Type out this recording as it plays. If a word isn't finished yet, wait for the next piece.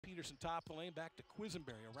Peterson top of the lane, back to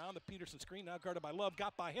Quisenberry. Around the Peterson screen, now guarded by Love,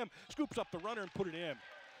 got by him, scoops up the runner and put it in.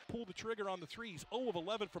 Pulled the trigger on the threes, 0 of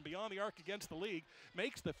 11 from beyond the arc against the league.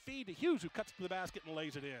 Makes the feed to Hughes, who cuts to the basket and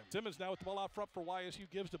lays it in. Simmons now with the ball out front for YSU,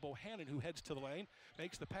 gives to Bohannon, who heads to the lane.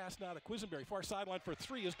 Makes the pass now to Quisenberry. Far sideline for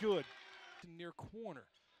 3 is good. Near corner,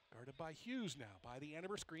 guarded by Hughes now. By the end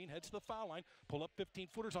of her screen, heads to the foul line. Pull up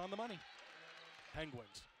 15-footers on the money.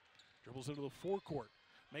 Penguins. Dribbles into the forecourt.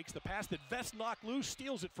 Makes the pass that Vest knocked loose,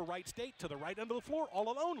 steals it for Wright State to the right end of the floor,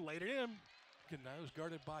 all alone, laid it in. Now is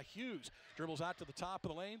guarded by Hughes. Dribbles out to the top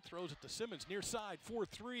of the lane, throws it to Simmons, near side,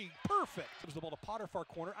 4-3, perfect. Gives the ball to Potter, far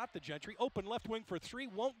corner, out to Gentry, open left wing for 3,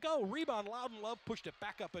 won't go. Rebound, Loudon Love pushed it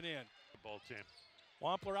back up and in. The ball team.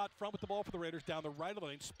 Wampler out front with the ball for the Raiders, down the right of the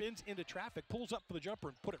lane, spins into traffic, pulls up for the jumper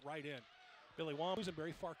and put it right in. Billy Wampler,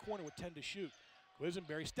 Quisenberry, far corner with 10 to shoot.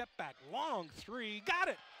 Quisenberry, step back, long 3, got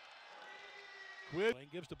it!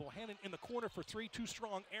 Gives to Bohannon in the corner for 3, too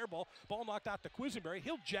strong, air ball. Ball knocked out to Quisenberry.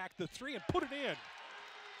 He'll jack the 3 and put it in.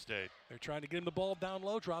 Stayed. They're trying to get him the ball down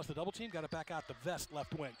low, draws the double team, got it back out to Vest,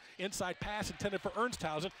 left wing. Inside pass intended for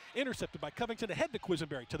Ernsthausen, intercepted by Covington, ahead to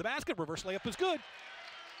Quisenberry. To the basket, reverse layup is good.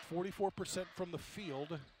 44% from the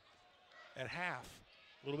field at half.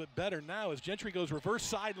 A little bit better now as Gentry goes reverse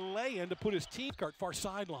side lay-in to put his team cart far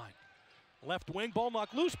sideline. Left wing, ball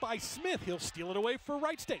knocked loose by Smith. He'll steal it away for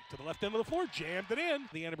Wright State. To the left end of the floor, jammed it in.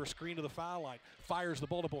 The end of her screen to the foul line. Fires the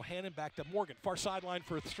ball to Bohannon, back to Morgan. Far sideline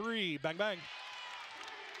for 3, bang, bang.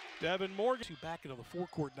 Devin Morgan, back into the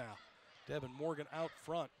forecourt now. Devin Morgan out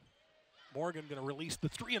front. Morgan gonna release the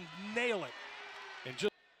 3 and nail it. And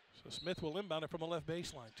just so Smith will inbound it from the left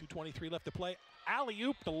baseline. 2:23 left to play.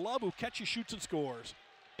 Alley-oop to Love, who catches, shoots, and scores.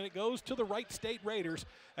 And it goes to the Wright State Raiders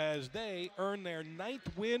as they earn their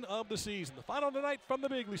 9th win of the season. The final tonight from the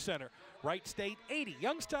Bigley Center. Wright State 80,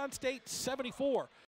 Youngstown State 74.